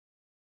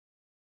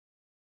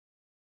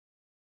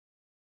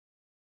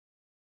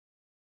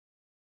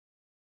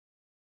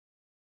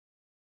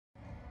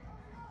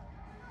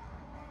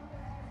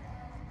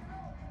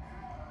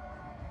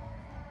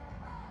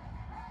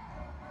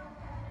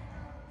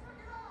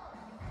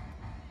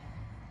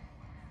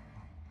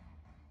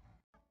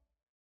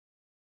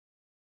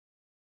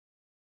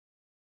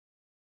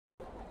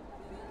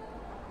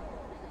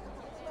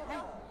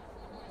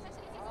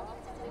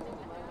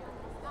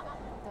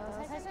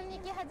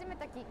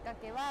きっか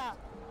けは、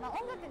音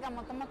楽が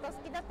もともと好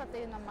きだったと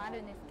いうのもあ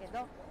るんですけ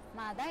ど、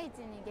第一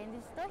に現実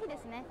逃避で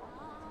すね。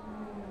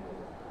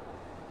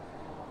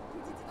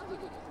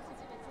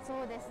そ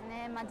うです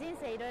ね、人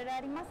生いろいろあ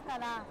りますか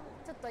ら、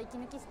ちょっと息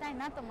抜きしたい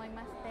なと思い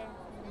まして。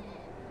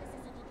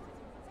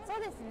そう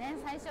ですね、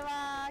最初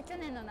は去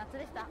年の夏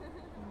でした。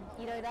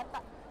いろいろあった。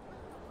は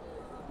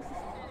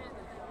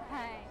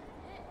い。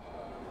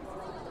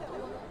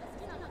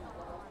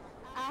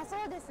そ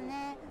うです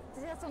ね、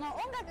私はその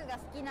音楽が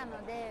好きな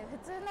ので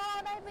普通の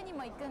ライブに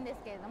も行くんで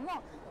すけれど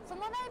も、そ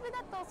のライブだ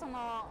とそ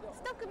の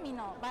1組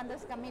のバンド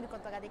しか見るこ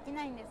とができ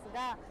ないんです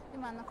が、で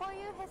もこう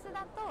いうフェス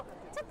だと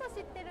ちょっと知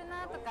ってる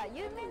なとか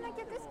有名な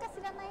曲しか知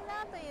らない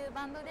なという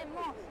バンドで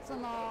もそ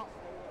の、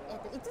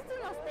5つ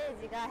のステ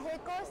ージが並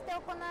行して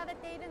行われ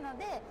ているの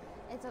で、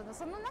そ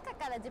の中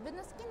から自分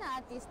の好きな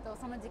アーティストを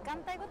その時間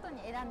帯ごと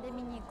に選んで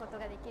見に行くこ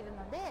とができる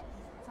ので、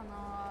そ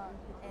の、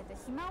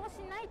暇をし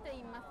ないと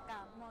言います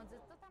か、もうずっ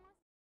と楽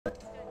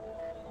しい。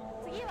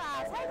次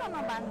は最後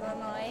のバンド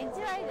の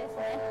HY です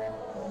ね。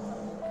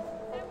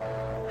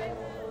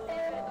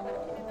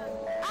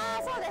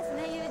そうです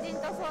ね、友人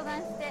と相談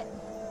して。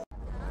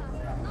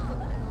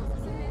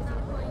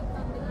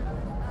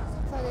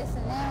そうです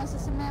ね、おす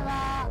すめ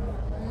は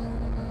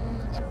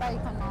やっぱり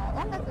この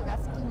音楽が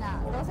好きな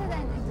同世代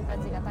の人た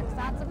ちがたく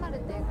さん集まる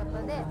というこ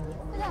とで、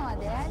普段は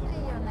出会えな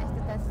いような人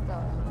たちと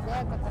出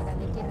会うことが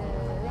できる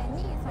上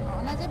に、そ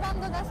の同じバン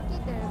ドが好き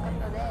というこ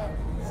とで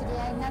知り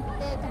合いになっ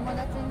て友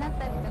達になっ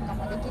たりとか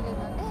もできる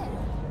ので、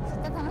そ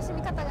ういった楽し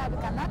み方がある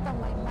かなと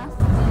思います。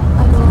こ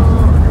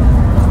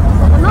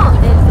の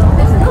フェス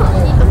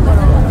のいいとこ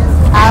ろ、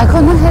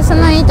このフェス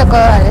のいいところ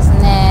はです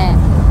ね、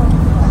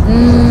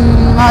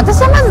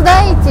私はまず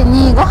第一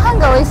にご飯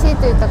が美味しい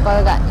というとこ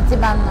ろが一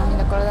番の見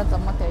どころだと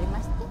思っており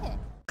まして、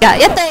屋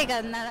台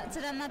が連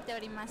なってお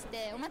りまし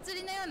て、お祭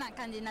りのような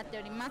感じになって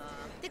おります。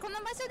でこの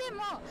場所で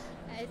も、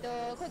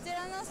こち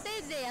らのステ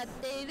ージでやっ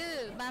てい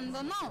るバン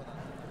ドの、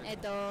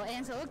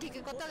演奏を聴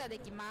くことがで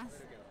きま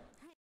す。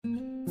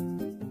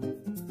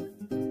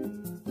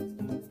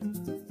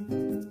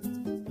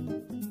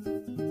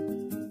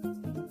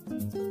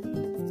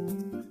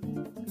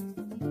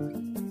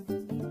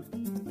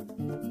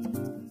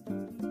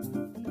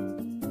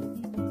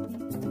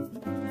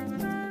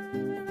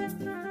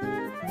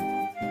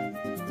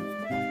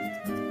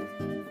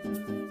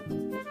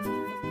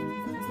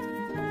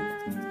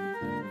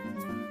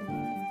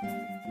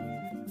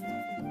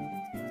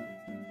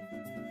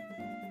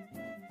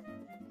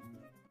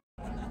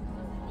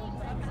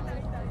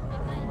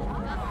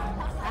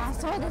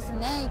そうです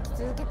ね、生き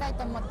続けたい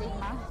と思ってい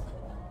ます。